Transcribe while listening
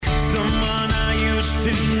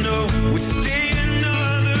didn't know would stay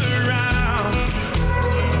another round.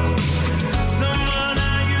 Someone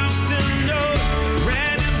I used to know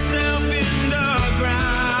ran himself in the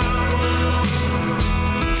ground.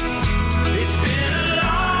 It's been a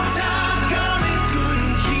long time coming,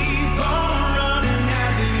 couldn't keep on running,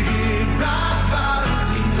 had to hit rock bottom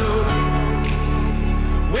to know.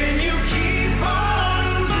 When you keep on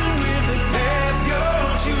losing with the path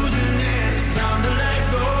you're choosing, and it's time to let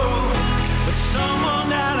go of someone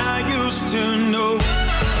that I used to know.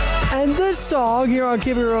 And this song here on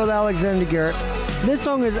Keep It Real with Alexander Garrett, this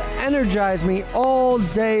song has energized me all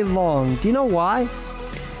day long. Do you know why?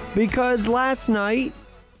 Because last night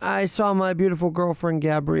I saw my beautiful girlfriend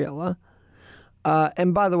Gabriella.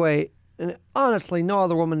 And by the way, honestly, no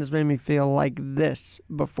other woman has made me feel like this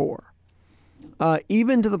before.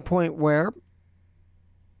 Even to the point where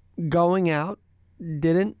going out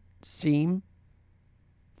didn't seem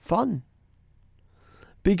fun.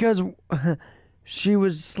 Because she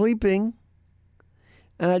was sleeping,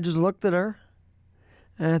 and I just looked at her,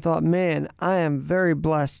 and I thought, man, I am very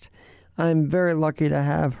blessed. I'm very lucky to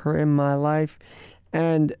have her in my life.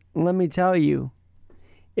 And let me tell you,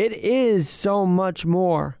 it is so much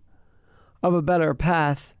more of a better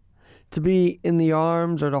path to be in the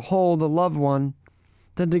arms or to hold a loved one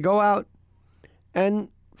than to go out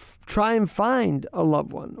and try and find a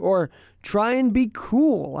loved one or try and be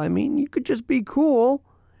cool. I mean, you could just be cool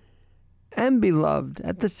and be loved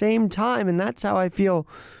at the same time, and that's how I feel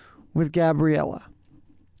with Gabriella.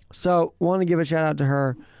 So, want to give a shout out to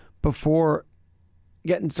her before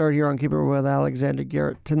getting started here on Keep It Real with Alexander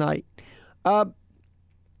Garrett tonight. You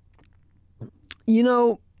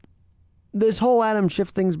know, this whole Adam Schiff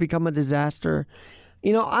thing's become a disaster.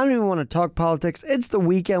 You know, I don't even want to talk politics. It's the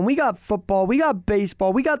weekend. We got football. We got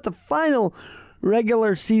baseball. We got the final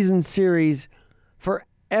regular season series for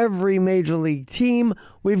every major league team.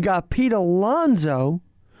 We've got Pete Alonso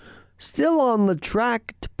still on the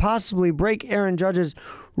track to possibly break Aaron Judge's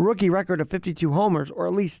rookie record of 52 homers, or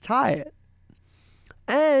at least tie it.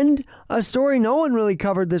 And a story no one really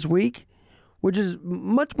covered this week, which is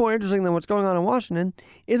much more interesting than what's going on in Washington,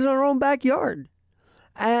 is in our own backyard.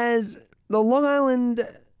 As the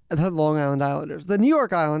New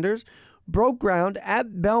York Islanders broke ground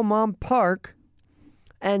at Belmont Park,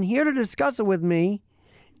 and here to discuss it with me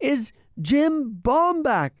is Jim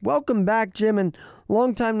Baumbach. Welcome back, Jim, and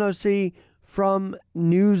long time no see from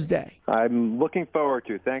Newsday. I'm looking forward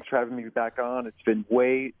to it. Thanks for having me back on. It's been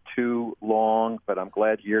way too long, but I'm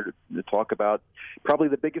glad you're here to talk about probably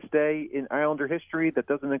the biggest day in Islander history that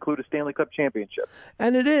doesn't include a Stanley Cup championship.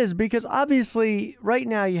 And it is, because obviously right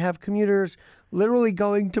now you have commuters literally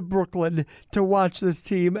going to Brooklyn to watch this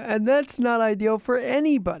team, and that's not ideal for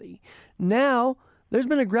anybody. Now, there's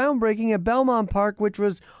been a groundbreaking at Belmont Park, which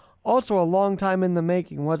was also a long time in the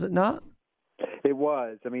making, was it not? It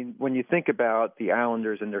was. I mean, when you think about the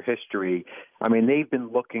Islanders and their history, I mean, they've been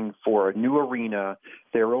looking for a new arena,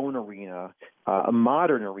 their own arena, a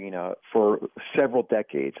modern arena for several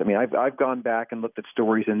decades. I mean, I've gone back and looked at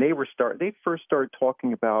stories, and they first started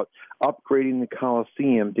talking about upgrading the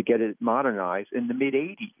Coliseum to get it modernized in the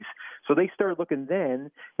mid-'80s. So they started looking then,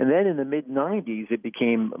 and then in the mid-'90s, it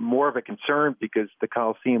became more of a concern because the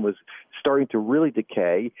Coliseum was starting to really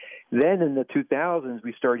decay. Then in the 2000s,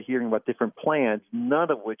 we started hearing about different plans,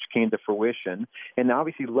 none of which came to fruition, and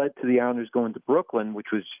obviously led to the Islanders going to Brooklyn, which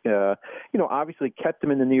was, obviously kept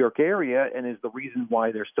them in the New York area and is the reason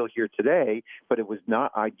why they're still here today. But it was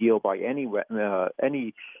not ideal by any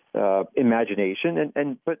imagination.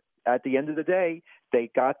 But at the end of the day, they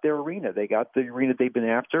got their arena. They got the arena they've been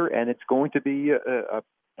after, and it's going to be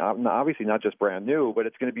obviously not just brand new, but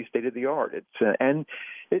it's going to be state of the art. It's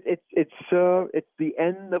the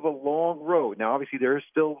end of a long road. Now, obviously, there are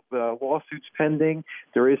still lawsuits pending.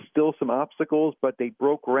 There is still some obstacles, but they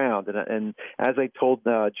broke ground. And as I told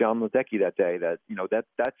John Ledecky that day,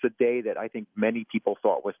 that's a day that I think many people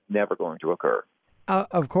thought was never going to occur.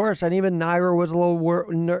 Of course, and even Naira was a little,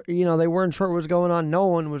 they weren't sure what was going on. No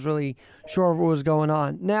one was really sure what was going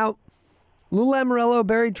on. Now, Lou Lamoriello,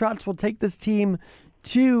 Barry Trotz will take this team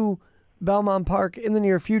to Belmont Park in the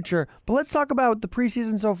near future. But let's talk about the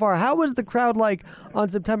preseason so far. How was the crowd like on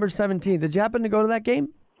September 17th? Did you happen to go to that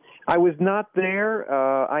game? I was not there.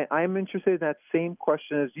 I'm interested in that same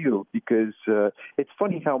question as you, because it's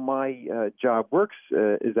funny how my job works,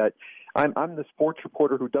 is that I'm the sports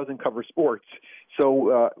reporter who doesn't cover sports.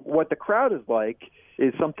 So what the crowd is like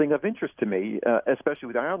is something of interest to me, especially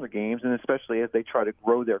with Islander games, and especially as they try to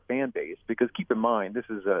grow their fan base. Because keep in mind, this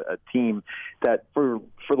is a team that, for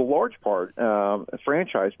the large part,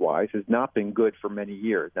 franchise-wise, has not been good for many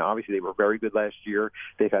years. Now, obviously, they were very good last year.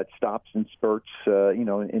 They've had stops and spurts,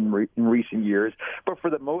 in recent years. But for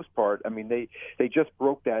the most part, I mean, they just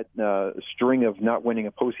broke that string of not winning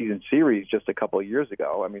a postseason series just a couple of years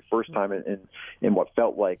ago. I mean, first time in what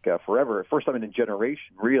felt like forever, first time in a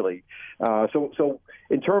generation, really. So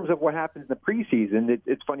in terms of what happens in the preseason,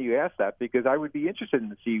 it's funny you ask that, because I would be interested in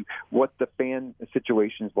to see what the fan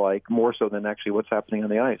situation is like, more so than actually what's happening on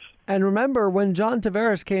the ice. And remember, when John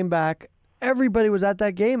Tavares came back, everybody was at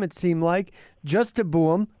that game, it seemed like, just to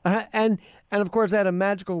boo him. And of course, they had a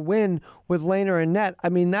magical win with Lehner and net. I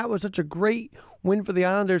mean, that was such a great win for the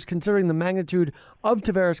Islanders, considering the magnitude of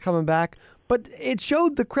Tavares coming back. But it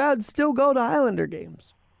showed the crowd still go to Islander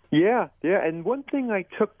games. Yeah. And one thing I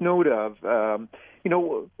took note of,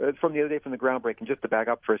 from the other day from the groundbreaking, just to back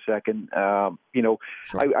up for a second,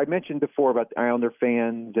 Sure. I mentioned before about the Islander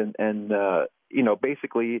fans and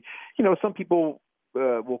basically, some people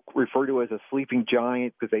will refer to as a sleeping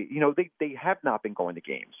giant because they have not been going to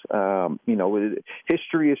games.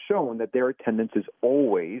 History has shown that their attendance is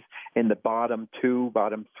always in the bottom two,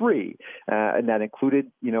 bottom three, and that included,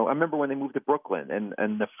 I remember when they moved to Brooklyn,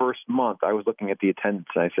 and the first month I was looking at the attendance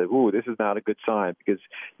and I said, "Ooh, this is not a good sign," because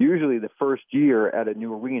usually the first year at a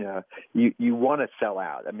new arena, you want to sell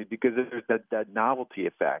out. I mean, because there's that novelty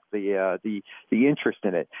effect, the interest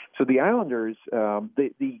in it. So the Islanders,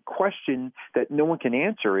 the question that no one can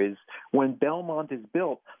answer is, when Belmont is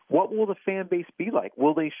built, what will the fan base be like?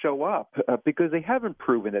 Will they show up? Because they haven't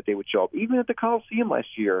proven that they would show up. Even at the Coliseum last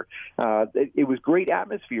year, it was great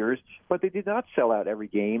atmospheres, but they did not sell out every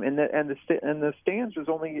game, and the stands was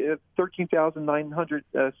only 13,900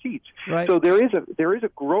 seats. Right. So there is a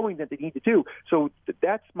growing that they need to do. So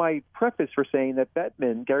that's my preface for saying that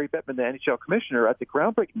Gary Bettman, the NHL commissioner, at the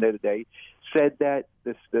groundbreaking the other day, said that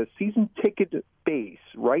the season ticket base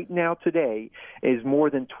right now today is more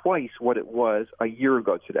than twice what it was a year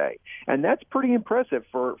ago today. And that's pretty impressive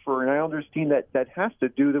for an Islanders team that has to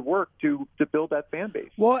do the work to build that fan base.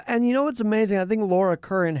 Well, and you know what's amazing? I think Laura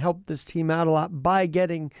Curran helped this team out a lot by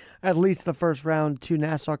getting at least the first round to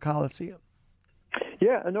Nassau Coliseum.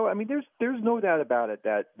 Yeah, no, I mean, there's no doubt about it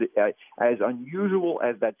that as unusual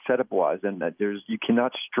as that setup was, and that you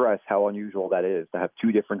cannot stress how unusual that is to have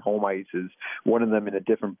two different home ices, one of them in a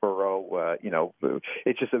different borough.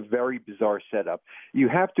 It's just a very bizarre setup. You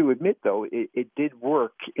have to admit, though, it did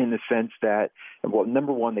work in the sense that, well,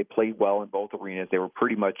 number one, they played well in both arenas. They were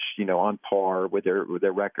pretty much, on par with their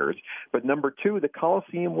records. But number two, the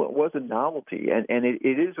Coliseum was a novelty, and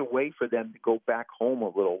it is a way for them to go back home a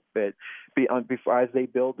little bit before as they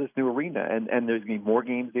build this new arena, and there's going to be more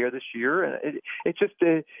games there this year. And it's just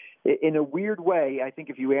in a weird way, I think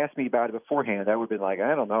if you asked me about it beforehand, I would have been like,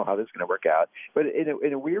 I don't know how this is going to work out. But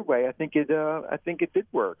in a weird way, I think it did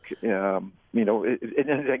work. And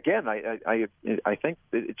again, I think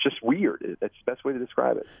it's just weird. That's the best way to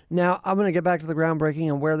describe it. Now, I'm going to get back to the groundbreaking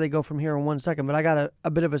and where they go from here in 1 second, but I got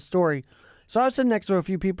a bit of a story. So I was sitting next to a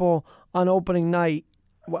few people on opening night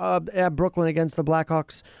at Brooklyn against the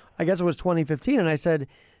Blackhawks. I guess it was 2015, and I said,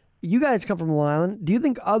 "You guys come from Long Island. Do you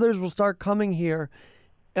think others will start coming here,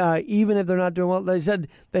 even if they're not doing well?" They said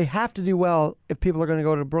they have to do well if people are going to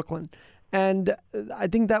go to Brooklyn, and I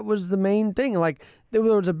think that was the main thing. Like, there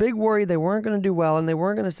was a big worry they weren't going to do well and they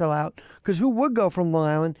weren't going to sell out, because who would go from Long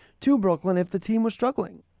Island to Brooklyn if the team was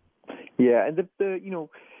struggling? Yeah, and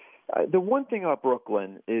the one thing about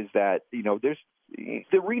Brooklyn is that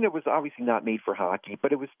the arena was obviously not made for hockey,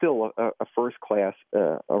 but it was still a first-class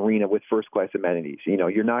arena with first-class amenities.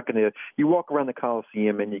 You're not going to – you walk around the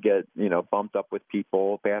Coliseum and you get, bumped up with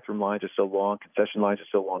people. Bathroom lines are so long. Concession lines are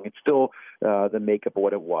so long. It's still the makeup of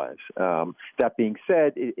what it was. That being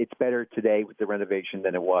said, it's better today with the renovation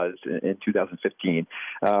than it was in 2015.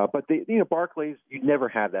 But, Barclays, you never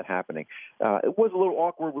have that happening. It was a little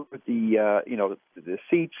awkward with the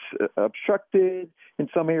seats obstructed in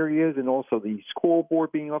some areas, and also the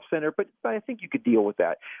scoreboard being off center, but I think you could deal with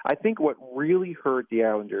that. I think what really hurt the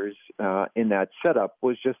Islanders in that setup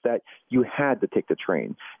was just that you had to take the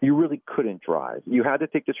train. You really couldn't drive. You had to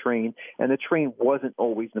take the train, and the train wasn't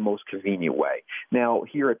always the most convenient way. Now,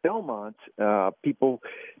 here at Belmont, people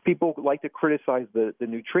like to criticize the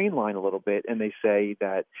new train line a little bit, and they say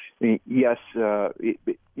that, yes,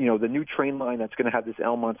 the new train line that's going to have this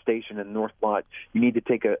Elmont station in the North Lot, you need to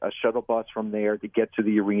take a shuttle bus from there to get to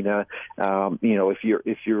the arena.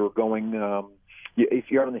 If you're going, if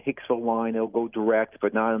you're on the Hicksville line, it'll go direct,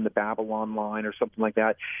 but not on the Babylon line or something like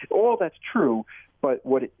that. All that's true, But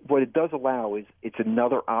what it does allow is it's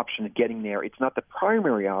another option of getting there. It's not the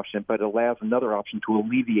primary option, but it allows another option to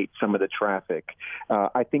alleviate some of the traffic.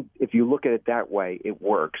 I think if you look at it that way, it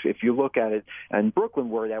works. If you look at it in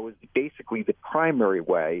Brooklyn, where that was basically the primary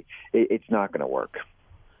way, it's not going to work.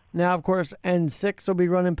 Now, of course, N6 will be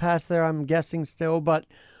running past there, I'm guessing still. But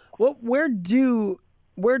where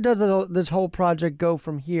does this whole project go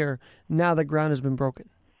from here now that ground has been broken?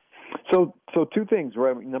 So two things,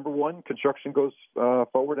 right? Number one, construction goes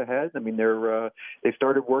forward ahead. I mean, they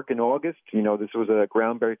started work in August. This was a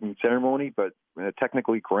groundbreaking ceremony, but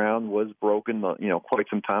technically ground was broken, quite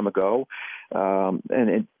some time ago.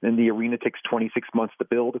 And the arena takes 26 months to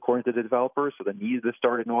build, according to the developers. So they needed to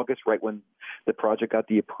start in August, right when the project got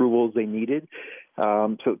the approvals they needed,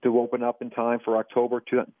 so to open up in time for October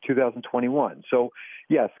 2021. So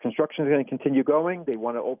yes, construction is going to continue going. They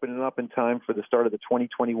want to open it up in time for the start of the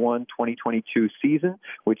 2021-2022 season,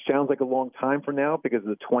 which sounds like a long time from now because of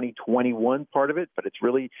the 2021 part of it, but it's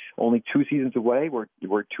really only 2 seasons away.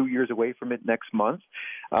 We're 2 years away from it next month.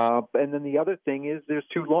 And then the other thing is there's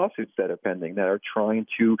 2 lawsuits that are pending that are trying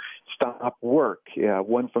to stop work.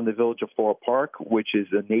 One from the Village of Floral Park, which is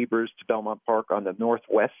the neighbors to Belmont Park on the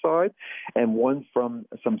northwest side, and one from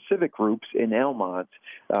some civic groups in Elmont,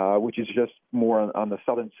 which is just more on the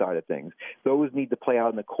southern side of things. Those need to play out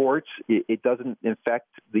in the courts. It doesn't affect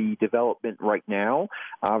the development right now.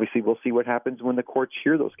 Obviously, we'll see what happens when the courts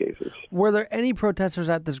hear those cases. Were there any protesters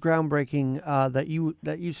at this groundbreaking that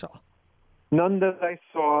you saw? None that I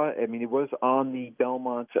saw. I mean, it was on the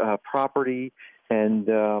Belmont property, and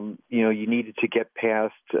you needed to get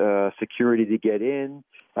past security to get in.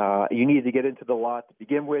 You needed to get into the lot to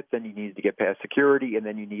begin with, then you needed to get past security, and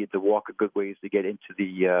then you needed to walk a good ways to get into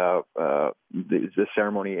the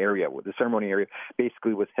ceremony area. The ceremony area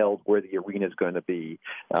basically was held where the arena is going to be.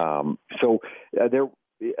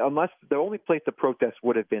 Unless the only place to protest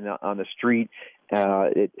would have been on the street,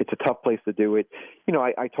 it's a tough place to do it.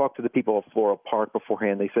 I talked to the people of Floral Park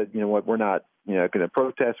beforehand. They said, what, we're not, going to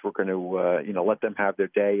protest. We're going to, let them have their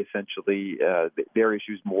day. Essentially, their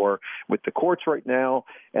issues more with the courts right now.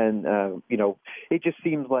 And it just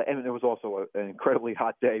seems like, and it was also an incredibly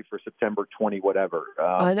hot day for September 20, whatever.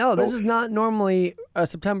 I know this is not normally a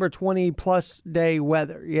September 20 plus day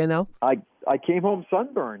weather. I came home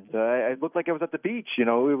sunburned. I looked like I was at the beach. It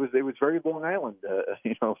was very Long Island,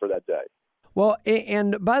 for that day. Well,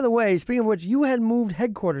 and by the way, speaking of which, you had moved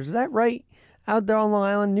headquarters. Is that right? Out there on Long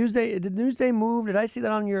Island, Newsday. Did Newsday move? Did I see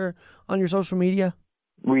that on your social media?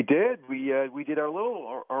 We did. We did our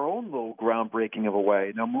own little groundbreaking of a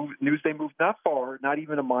way. Now, Newsday moved not far, not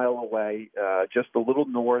even a mile away, just a little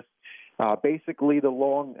north. Basically, the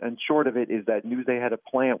long and short of it is that Newsday had a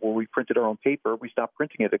plant where we printed our own paper. We stopped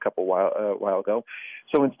printing it a while ago.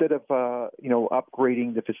 So instead of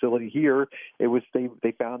upgrading the facility here, it was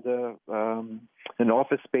they found an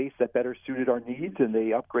office space that better suited our needs, and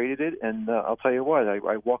they upgraded it. And I'll tell you what,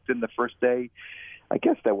 I walked in the first day. I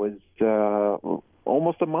guess that was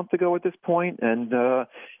almost a month ago at this point. And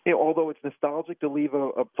although it's nostalgic to leave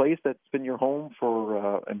a place that's been your home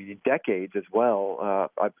for, decades as well.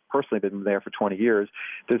 I've personally been there for 20 years.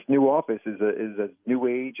 This new office is as new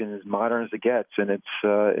age and as modern as it gets, and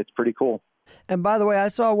it's pretty cool. And by the way, I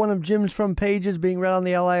saw one of Jim's front pages being read on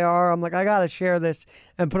the LIR. I'm like, I got to share this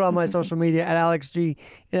and put it on my social media at AlexG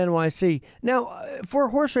in NYC. Now, for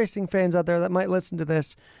horse racing fans out there that might listen to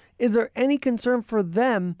this, is there any concern for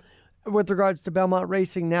them with regards to Belmont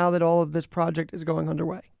racing now that all of this project is going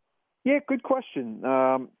underway? Yeah, good question.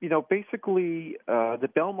 Basically, the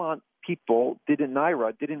Belmont people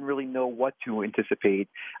NYRA didn't really know what to anticipate.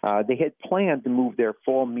 They had planned to move their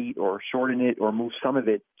fall meet or shorten it or move some of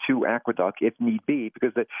it to Aqueduct if need be,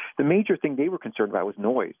 because the major thing they were concerned about was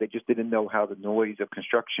noise. They just didn't know how the noise of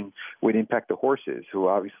construction would impact the horses, who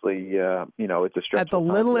obviously, it's a stressful at the time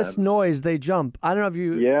littlest noise they jump. I don't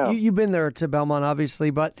know if you've been there to Belmont, obviously,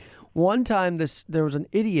 but one time there was an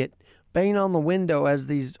idiot banging on the window as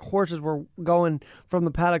these horses were going from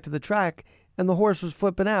the paddock to the track, and the horse was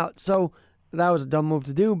flipping out. So that was a dumb move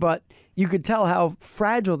to do, but you could tell how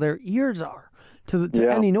fragile their ears are to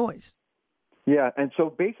any noise. Yeah, and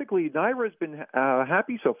so basically, NYRA has been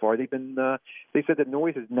happy so far. They said that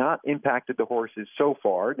noise has not impacted the horses so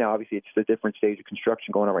far. Now, obviously, it's a different stage of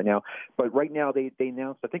construction going on right now. But right now, they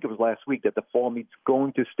announced, I think it was last week, that the fall meet's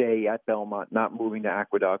going to stay at Belmont, not moving to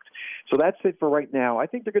Aqueduct. So that's it for right now. I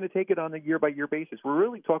think they're going to take it on a year-by-year basis. We're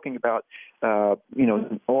really talking about,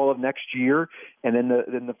 all of next year and then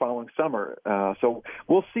the following summer. So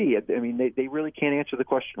we'll see. I mean, they really can't answer the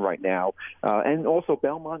question right now. And also,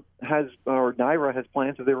 Belmont has, or heard NYY has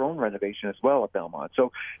plans of their own renovation as well at Belmont.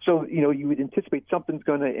 So you would anticipate something's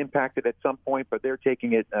going to impact it at some point, but they're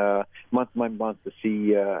taking it month by month to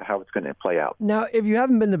see how it's going to play out. Now, if you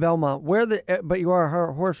haven't been to Belmont, but you are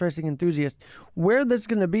a horse racing enthusiast, where this is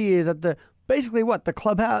going to be is at basically the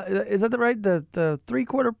clubhouse? Is that the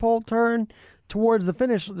 3/4 pole turn towards the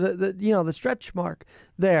finish, the stretch mark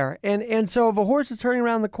there, and so if a horse is turning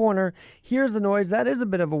around the corner, hears the noise, that is a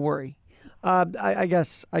bit of a worry. I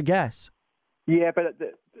guess. Yeah, but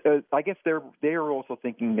I guess they're also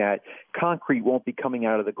thinking that concrete won't be coming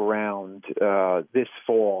out of the ground this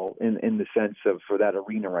fall in the sense of for that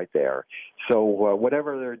arena right there. So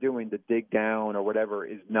whatever they're doing to dig down or whatever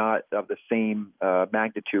is not of the same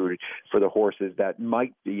magnitude for the horses that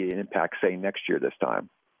might be an impact, say, next year this time.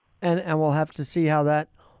 And we'll have to see how that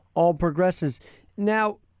all progresses.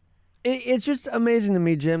 Now, it's just amazing to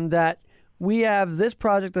me, Jim, that we have this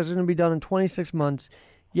project that's going to be done in 26 months.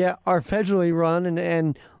 Yeah, our federally run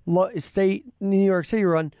and state New York City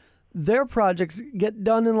run, their projects get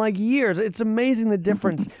done in like years. It's amazing the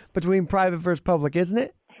difference between private versus public, isn't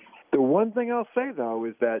it? The one thing I'll say, though,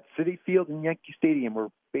 is that Citi Field and Yankee Stadium were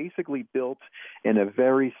basically built in a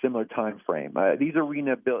very similar time frame. These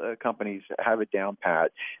arena companies have it down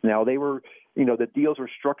pat. Now, they were, the deals were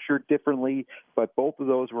structured differently, but both of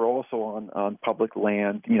those were also on public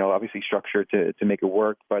land, obviously structured to make it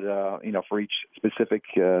work, but, for each specific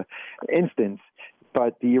instance.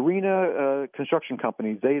 But the arena construction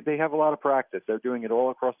companies, they have a lot of practice. They're doing it all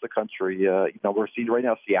across the country. We're seeing right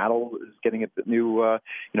now Seattle is getting a new,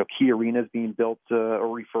 key arenas being built or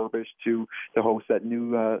refurbished to host that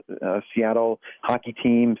new Seattle hockey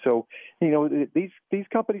team. So, these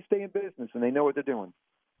companies stay in business and they know what they're doing.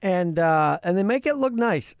 And they make it look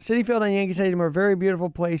nice. Citi Field and Yankee Stadium are very beautiful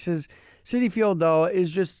places. Citi Field, though,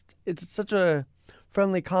 it's such a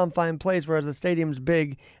friendly, confined place, whereas the stadium's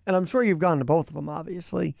big. And I'm sure you've gone to both of them,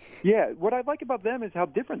 obviously. Yeah, what I like about them is how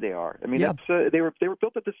different they are. I mean, they were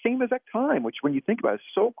built at the same exact time, which when you think about it, is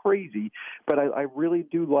so crazy. But I really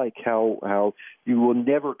do like how you will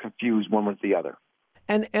never confuse one with the other.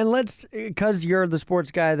 And let's, because you're the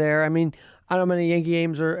sports guy there, I mean, I don't know many Yankee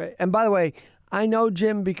games and by the way, I know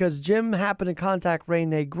Jim because Jim happened to contact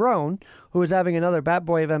Renee Groen, who is having another Bat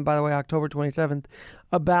Boy event, by the way, October 27th,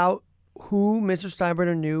 about who Mr.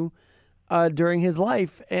 Steinbrenner knew during his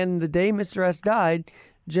life. And the day Mr. S died,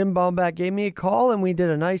 Jim Baumbach gave me a call, and we did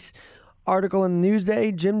a nice article in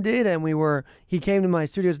Newsday. Jim did, and he came to my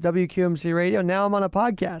studios at WQMC Radio. Now I'm on a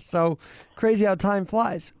podcast. So crazy how time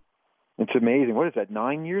flies. It's amazing. What is that,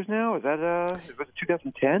 9 years now? Is that, was it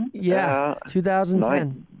 2010? Yeah,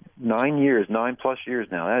 2010. 9 years, 9+ years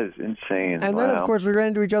now. That is insane. And then, of course, we ran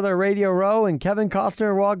into each other at Radio Row, and Kevin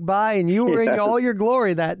Costner walked by, and you were in all your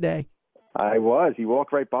glory that day. I was. He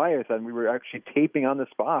walked right by us, and we were actually taping on the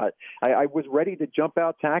spot. I was ready to jump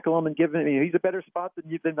out, tackle him, and give him. He's a better spot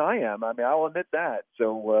than I am. I mean, I'll admit that.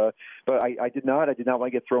 So, but I did not. I did not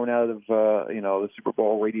want to get thrown out of the Super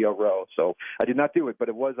Bowl Radio Row. So I did not do it. But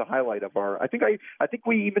it was a highlight of our. I think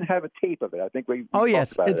we even have a tape of it. I think we. Oh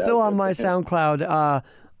yes, it's still on my SoundCloud.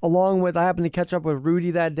 Along with, I happened to catch up with Rudy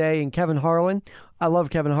that day and Kevin Harlan. I love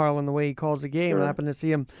Kevin Harlan, the way he calls the game. Sure. And I happened to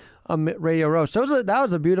see him on Radio Row. So that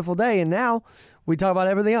was a beautiful day. And now we talk about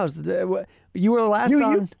everything else. You were the last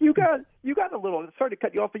on. You got a little, sorry to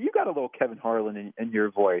cut you off, but you got a little Kevin Harlan in your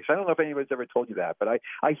voice. I don't know if anybody's ever told you that, but I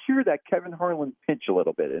hear that Kevin Harlan pinch a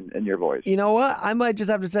little bit in your voice. You know what? I might just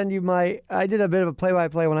have to send you I did a bit of a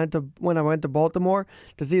play-by-play when I went to Baltimore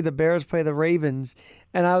to see the Bears play the Ravens.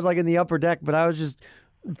 And I was like in the upper deck, but I was just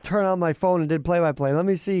turn on my phone and did play-by-play. Let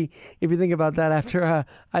me see if you think about that after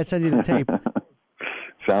I send you the tape.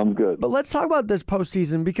 Sounds good. But let's talk about this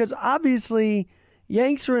postseason, because obviously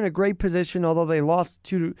Yanks are in a great position, although they lost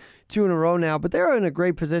two in a row now, but they're in a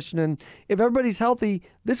great position. And if everybody's healthy,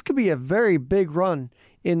 this could be a very big run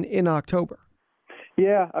in October.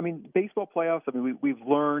 Yeah, I mean, baseball playoffs, I mean, we've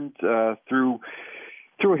learned through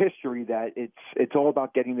history that it's all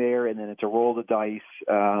about getting there, and then it's a roll of the dice.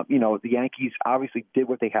 The Yankees obviously did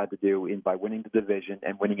what they had to do by winning the division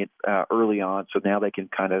and winning it early on, so now they can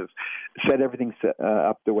kind of set everything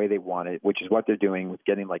up the way they want it, which is what they're doing with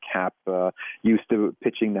getting like Hap used to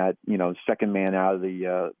pitching that second man out of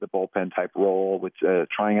the bullpen type role, with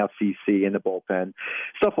trying out CC in the bullpen,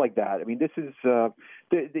 stuff like that. I mean, this is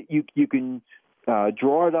you can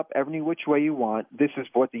draw it up every which way you want. This is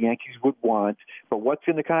what the Yankees would want. But what's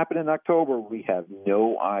going to happen in October, we have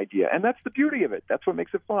no idea. And that's the beauty of it. That's what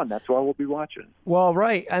makes it fun. That's why we'll be watching. Well,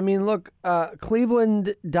 right. I mean, look,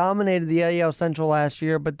 Cleveland dominated the AL Central last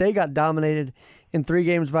year, but they got dominated in 3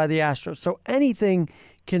 games by the Astros. So anything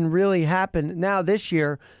can really happen. Now this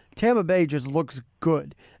year, Tampa Bay just looks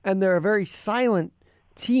good, and they're a very silent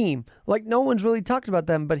team. Like, no one's really talked about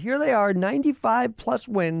them, but here they are, 95-plus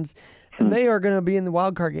wins, and they are going to be in the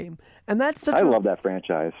wild card game. And that's such I love that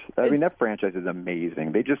franchise. I mean, that franchise is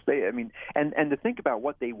amazing. And to think about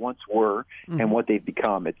what they once were and what they've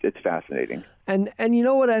become, it's fascinating. And you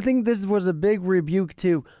know what? I think this was a big rebuke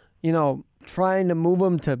to, trying to move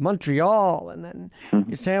them to Montreal and then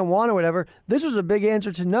San Juan or whatever. This was a big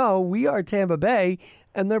answer to no, we are Tampa Bay,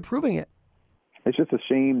 and they're proving it. It's just a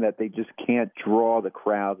shame that they just can't draw the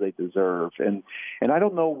crowd they deserve. And I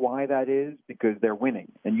don't know why that is, because they're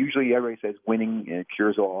winning. And usually everybody says winning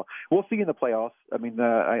cures all. We'll see in the playoffs. I mean,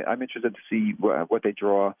 I'm interested to see what they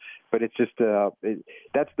draw. But it's just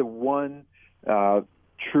that's the one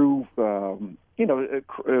true,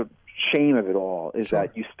 shame of it all is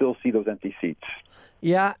that you still see those empty seats.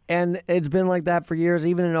 Yeah, and it's been like that for years.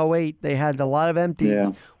 Even in 2008, they had a lot of empties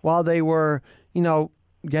while they were,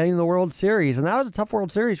 getting the World Series. And that was a tough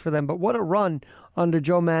World Series for them. But what a run under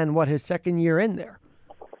Joe Mann, his second year in there.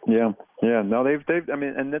 Yeah. No, they've. I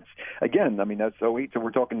mean, and that's that's 2008. So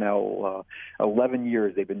we're talking now 11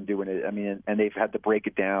 years they've been doing it. I mean, and they've had to break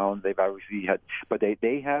it down. They've obviously had, but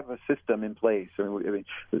they have a system in place. I mean,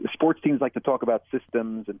 sports teams like to talk about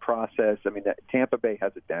systems and process. I mean, Tampa Bay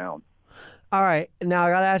has it down. All right, now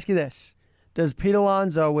I got to ask you this: does Pete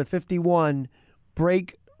Alonso with 51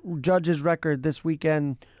 break Judge's record this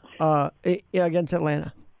weekend against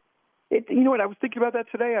Atlanta? You know what? I was thinking about that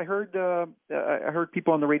today. I heard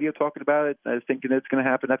people on the radio talking about it. I was thinking it's going to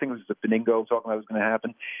happen. I think it was Beningo talking about it was going to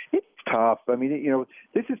happen. It's tough. I mean,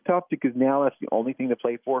 this is tough because now that's the only thing to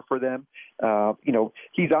play for them.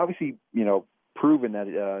 He's obviously, proven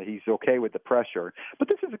that he's okay with the pressure, but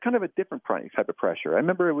this is a kind of a different type of pressure. I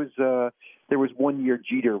remember it was there was one year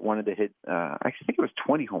Jeter wanted to hit I think it was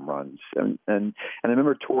 20 home runs, and I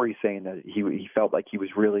remember Torrey saying that he felt like he was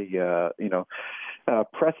really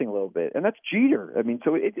pressing a little bit, and that's Jeter. I mean,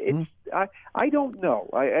 so I don't know.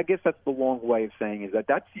 I guess that's the long way of saying is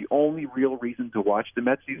that's the only real reason to watch the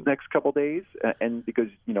Mets these next couple of days, and because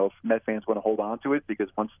if Mets fans want to hold on to it, because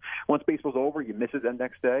once baseball's over, you miss it the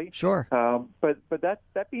next day. Sure. But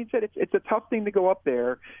that being said, it's a tough thing to go up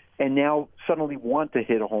there and now suddenly want to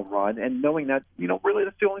hit a home run, and knowing that really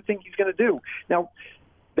that's the only thing he's going to do. Now,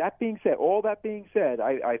 all that being said,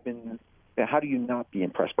 I've been. How do you not be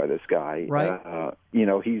impressed by this guy? Right.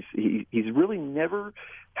 He's really never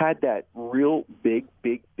had that real big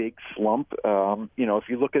slump. If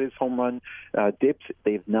you look at his home run dips,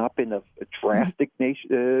 they've not been a drastic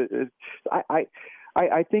nation.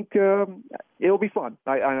 I think it'll be fun.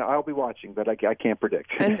 I'll be watching, but I can't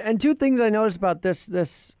predict. And two things I noticed about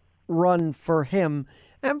this run for him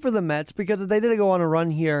and for the Mets, because they did go on a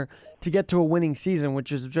run here to get to a winning season,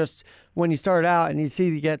 which is just when you start out and you see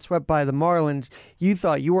you get swept by the Marlins, you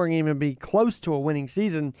thought you weren't even going to be close to a winning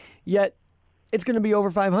season, yet it's going to be over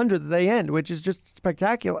 500 that they end, which is just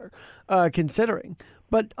spectacular considering.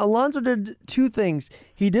 But Alonso did two things.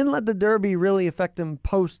 He didn't let the Derby really affect him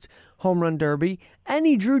post-home run Derby, and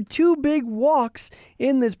he drew two big walks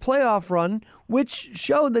in this playoff run, which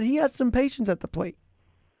showed that he has some patience at the plate.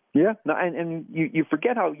 Yeah, no, and you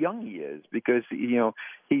forget how young he is, because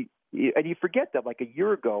and you forget that like a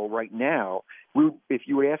year ago, right now, if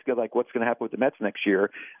you would ask like what's going to happen with the Mets next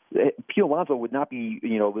year, Pete Alonso would not be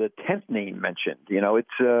the 10th name mentioned.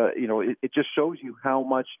 It just shows you how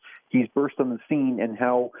much he's burst on the scene and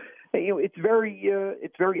how. It's very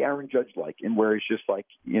Aaron Judge-like, and where it's just like,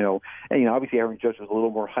 obviously Aaron Judge was a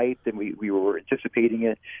little more hyped than we were anticipating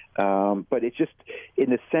it. But it's just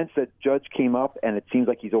in the sense that Judge came up, and it seems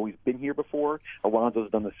like he's always been here before.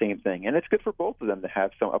 Alonso's done the same thing, and it's good for both of them to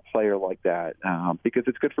have a player like that, because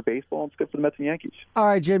it's good for baseball and it's good for the Mets and Yankees. All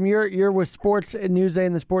right, Jim, you're with sports at Newsday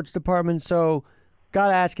in the sports department, so got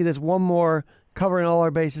to ask you this one more, covering all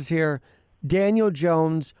our bases here. Daniel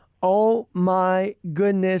Jones. Oh, my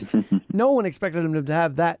goodness. No one expected him to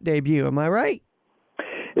have that debut. Am I right?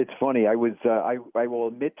 It's funny. I will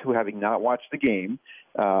admit to having not watched the game.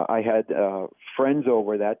 I had friends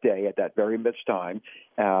over that day at that very much time,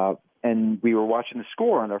 and we were watching the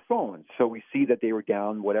score on our phones. So we see that they were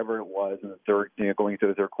down whatever it was in the third, going into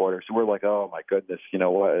the third quarter. So we're like, oh, my goodness,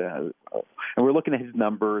 what? And we're looking at his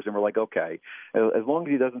numbers, and we're like, okay, as long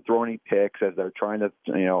as he doesn't throw any picks as they're trying to,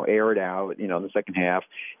 air it out, in the second half,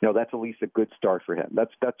 that's at least a good start for him.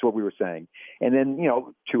 That's what we were saying. And then,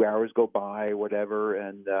 2 hours go by, whatever,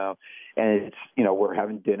 and it's, we're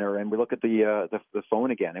having dinner, and we look at the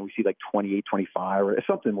phone again, and we see like 28, 25 or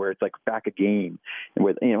something where it's like back a game, and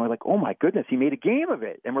we're like, oh my goodness, he made a game of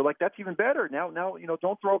it, and we're like, that's even better. Now,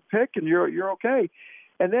 don't throw a pick, and you're okay.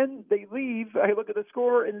 And then they leave. I look at the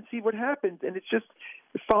score and see what happens, and it's just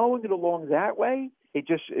following it along that way.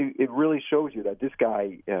 It really shows you that this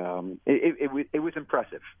guy. It was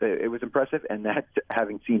impressive. It was impressive, and that's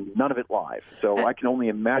having seen none of it live. So I can only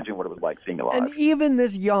imagine what it was like seeing it live. And even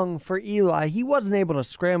this young for Eli, he wasn't able to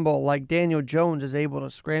scramble like Daniel Jones is able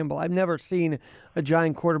to scramble. I've never seen a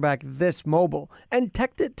Giant quarterback this mobile. And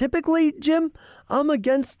typically, Jim, I'm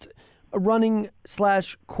against running /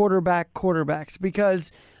 quarterbacks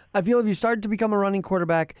because I feel if you start to become a running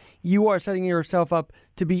quarterback, you are setting yourself up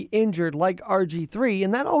to be injured like RG3,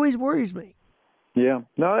 and that always worries me. Yeah,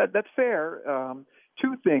 no, that's fair.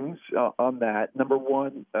 Two things on that. Number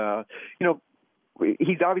one,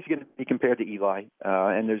 he's obviously going to be compared to Eli,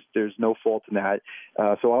 and there's no fault in that.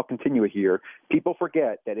 So I'll continue it here. People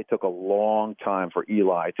forget that it took a long time for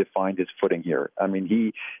Eli to find his footing here. I mean,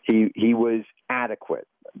 he was adequate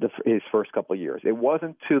his first couple of years. It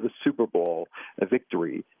wasn't to the Super Bowl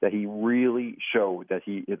victory that he really showed that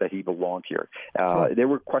he belonged here. Sure. There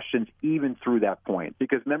were questions even through that point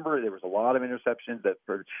because remember there was a lot of interceptions that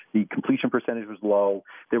the completion percentage was low.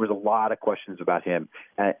 There was a lot of questions about him,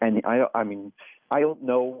 and I mean. I don't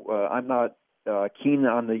know. I'm not keen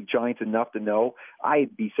on the Giants enough to know.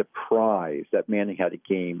 I'd be surprised that Manning had a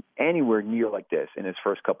game anywhere near like this in his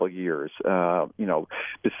first couple of years.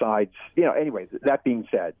 Besides, anyways, that being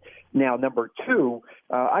said, now number two,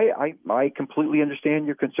 I completely understand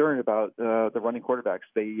your concern about the running quarterbacks.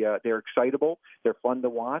 They're excitable. They're fun to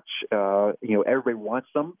watch. Everybody wants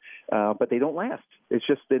them, but they don't last. It's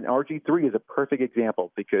just that RG3 is a perfect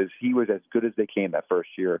example because he was as good as they came that first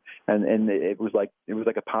year, and it was like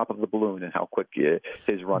a pop of the balloon and how quick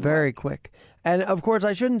his run. Very quick. And of course,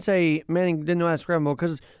 I shouldn't say Manning didn't know how to scramble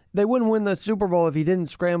because they wouldn't win the Super Bowl if he didn't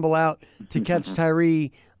scramble out to catch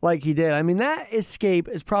Tyree like he did. I mean, that escape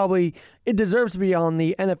is it deserves to be on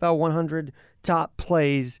the NFL 100 top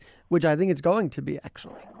plays, which I think it's going to be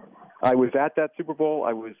actually. I was at that Super Bowl.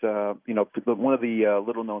 I was, one of the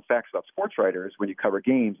little-known facts about sports writers when you cover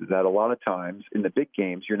games is that a lot of times in the big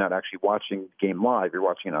games, you're not actually watching the game live. You're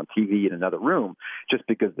watching it on TV in another room just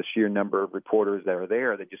because the sheer number of reporters that are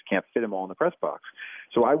there, they just can't fit them all in the press box.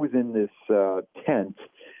 So I was in this tent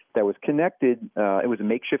that was connected. It was a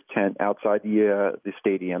makeshift tent outside the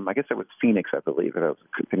stadium. I guess it was Phoenix, I believe, if I was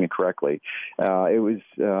thinking correctly. It was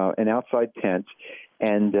an outside tent.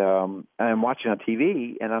 And I'm watching on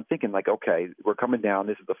TV, and I'm thinking, like, okay, we're coming down.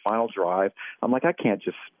 This is the final drive. I'm like, I can't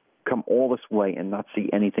just come all this way and not see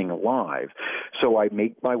anything alive. So I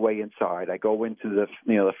make my way inside. I go into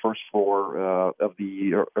the first floor of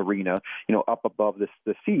the arena, up above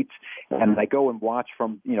the seats, and I go and watch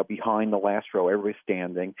from behind the last row. Everybody's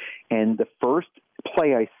standing, and the first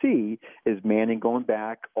play I see is Manning going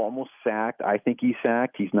back, almost sacked. I think he's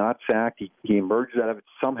sacked. He's not sacked. He emerges out of it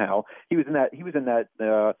somehow. He was in that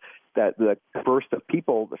the burst of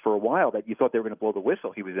people for a while that you thought they were going to blow the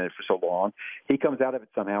whistle. He was in it for so long. He comes out of it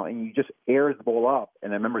somehow, and he just airs the ball up.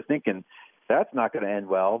 And I remember thinking, that's not going to end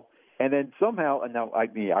well. And then somehow, and now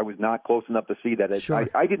I was not close enough to see that. Sure.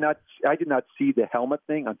 I did not see the helmet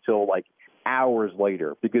thing until like hours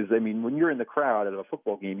later, because I mean, when you're in the crowd at a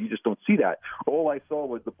football game, you just don't see that. All I saw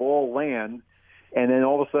was the ball land, and then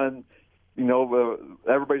all of a sudden,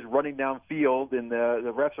 everybody's running downfield, and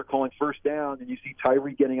the refs are calling first down, and you see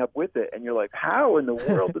Tyree getting up with it, and you're like, how in the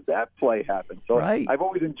world did that play happen? So right. I've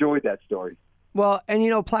always enjoyed that story. Well,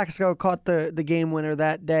 and Plaxico caught the game winner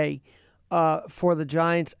that day for the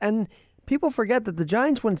Giants, and people forget that the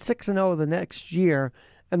Giants went 6-0 the next year,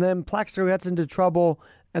 and then Plaxico gets into trouble,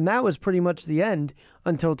 and that was pretty much the end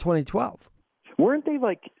until 2012. Weren't they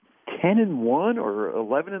like 10-1 or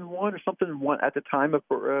 11-1 or something at the time of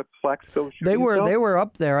Plaxico? They were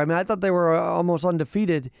up there. I mean, I thought they were almost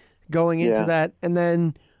undefeated going into that, and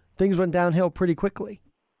then things went downhill pretty quickly.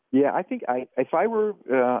 Yeah, I think if I were,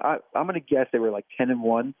 I'm going to guess they were like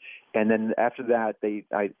 10-1, and then after that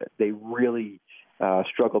they really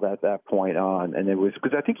struggled at that point on, and it was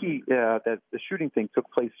because I think that the shooting thing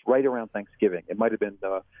took place right around Thanksgiving. It might have been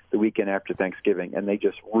the weekend after Thanksgiving, and they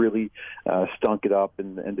just really stunk it up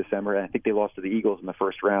in December. And I think they lost to the Eagles in the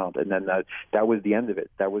first round, and then that was the end of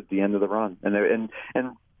it. That was the end of the run. And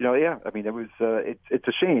I mean, it was it's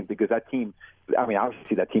a shame because that team. I mean,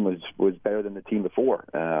 obviously that team was better than the team before,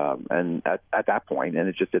 and at that point, and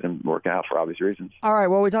it just didn't work out for obvious reasons. All right,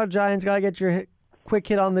 well, we talked Giants. Got to get your quick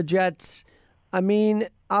hit on the Jets. I mean,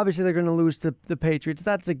 obviously they're going to lose to the Patriots.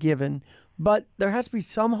 That's a given. But there has to be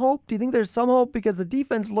some hope. Do you think there's some hope? Because the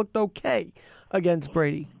defense looked okay against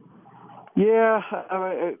Brady. Yeah.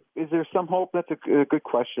 Is there some hope? That's a good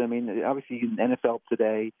question. I mean, obviously in NFL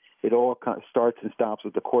today, it all kind of starts and stops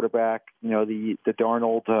with the quarterback. The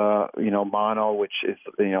Darnold, mono, which is,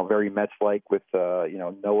 very Mets-like with,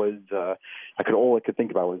 Noah's. All I could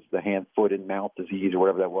think about was the hand, foot, and mouth disease or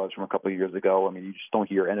whatever that was from a couple of years ago. I mean, you just don't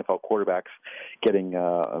hear NFL quarterbacks getting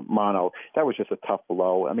mono. That was just a tough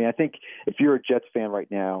blow. I mean, I think if you're a Jets fan right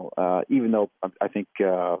now, even though I think,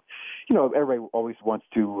 everybody always wants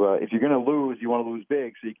to, if you're going to lose, you want to lose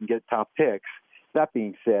big so you can get top picks. That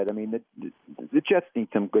being said, I mean, the Jets need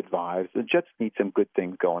some good vibes. The Jets need some good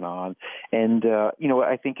things going on. And,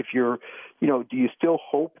 I think if you're, do you still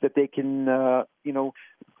hope that they can,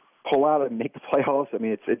 pull out and make the playoffs? I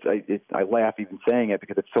mean, I laugh even saying it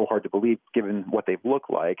because it's so hard to believe given what they've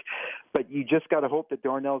looked like. But you just got to hope that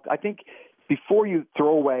Darnell, I think before you throw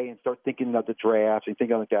away and start thinking about the draft and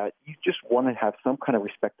thinking like that, you just want to have some kind of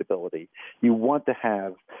respectability. You want to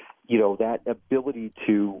have, that ability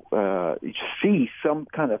to see some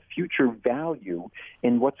kind of future value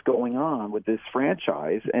in what's going on with this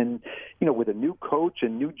franchise. And, with a new coach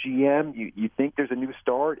and new GM, you think there's a new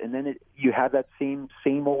start, and then you have that same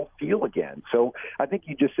old feel again. So I think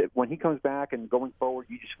when he comes back and going forward,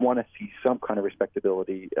 you just want to see some kind of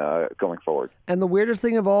respectability going forward. And the weirdest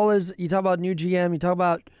thing of all is you talk about new GM, you talk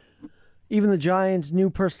about even the Giants, new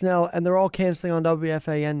personnel, and they're all canceling on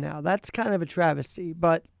WFAN now. That's kind of a travesty,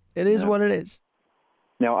 but it is what it is.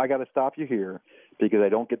 Now, I got to stop you here because I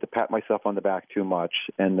don't get to pat myself on the back too much,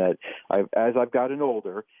 and that as I've gotten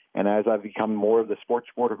older and as I've become more of the sports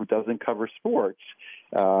reporter who doesn't cover sports,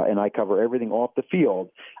 and I cover everything off the field,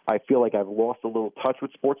 I feel like I've lost a little touch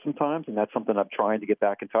with sports sometimes, and that's something I'm trying to get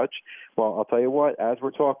back in touch. Well, I'll tell you what, as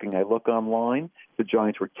we're talking, I look online, the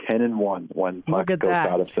Giants were 10-1 when Plaxico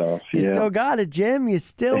got himself. You still got it, Jim. You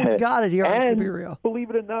still got it here on And Keep It Real. Believe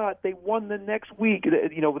it or not, they won the next week.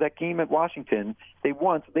 That game at Washington, they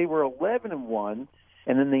won. So they were 11-1,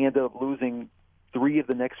 and then they ended up losing 3 of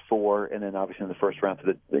the next 4, and then obviously in the first round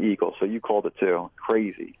to the Eagles. So you called it too.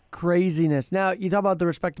 Craziness. Now, you talk about the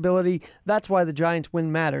respectability. That's why the Giants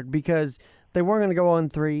win mattered, because they weren't going to go on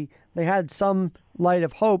 3. They had some light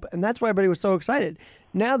of hope, and that's why everybody was so excited.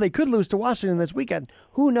 Now they could lose to Washington this weekend.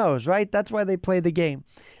 Who knows, right? That's why they played the game.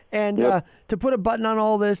 And to put a button on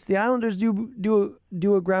all this, the Islanders do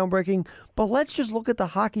a groundbreaking, but let's just look at the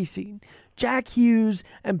hockey scene. Jack Hughes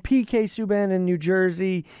and PK Subban in New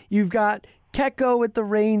Jersey. You've got Kecko with the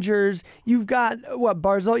Rangers. You've got,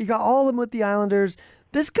 Barzal? You got all of them with the Islanders.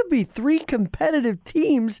 This could be 3 competitive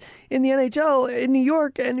teams in the NHL in New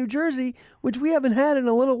York and New Jersey, which we haven't had in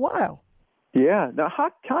a little while. Yeah. Now,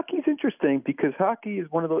 hockey's interesting because hockey's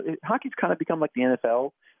kind of become like the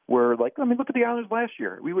NFL, where, look at the Islanders last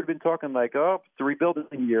year. We would have been talking it's a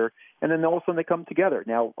rebuilding year, and then all of a sudden they come together.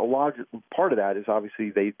 Now, a large part of that is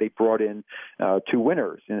obviously they brought in 2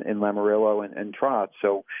 winners in Lamoriello and Trotz.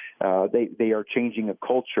 So they are changing a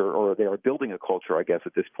culture, or they are building a culture, I guess,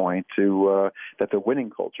 at this point, to that's a winning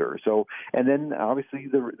culture. So, and then obviously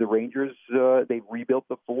the Rangers, they've rebuilt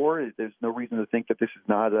before. There's no reason to think that this is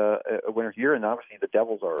not a winner here. And obviously the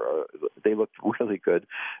Devils they look really good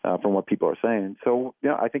from what people are saying. So,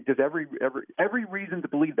 I think there's every reason to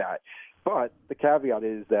believe that. But the caveat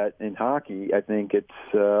is that in hockey, I think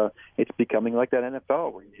it's becoming like that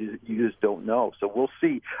NFL where you just don't know. So we'll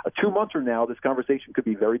see. 2 months from now, this conversation could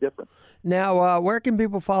be very different. Now, where can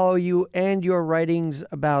people follow you and your writings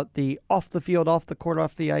about the off the field, off the court,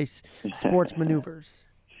 off the ice sports maneuvers?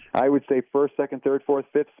 I would say first, second, third, fourth,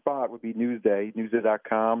 fifth spot would be Newsday.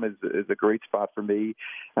 Newsday.com is a great spot for me.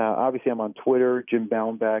 Obviously, I'm on Twitter, Jim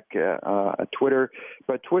Baumbach, Twitter.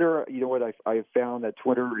 But Twitter, you know what, I have found that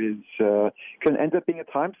Twitter can end up being a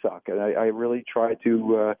time suck. And I really try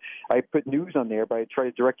to I put news on there, but I try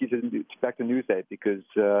to direct you back to Newsday because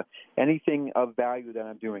anything of value that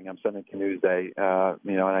I'm doing, I'm sending to Newsday.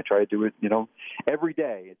 And I try to do it, every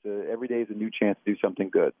day. Every day is a new chance to do something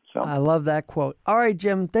good. So I love that quote. All right,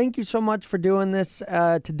 Jim. Thank you so much for doing this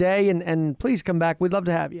today, and please come back. We'd love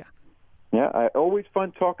to have you. Yeah, always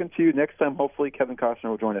fun talking to you. Next time, hopefully, Kevin Costner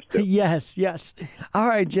will join us, too. Yes. All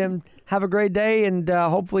right, Jim. Have a great day, and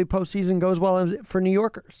hopefully postseason goes well for New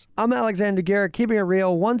Yorkers. I'm Alexander Garrett, keeping it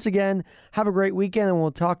real. Once again, have a great weekend, and we'll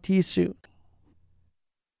talk to you soon.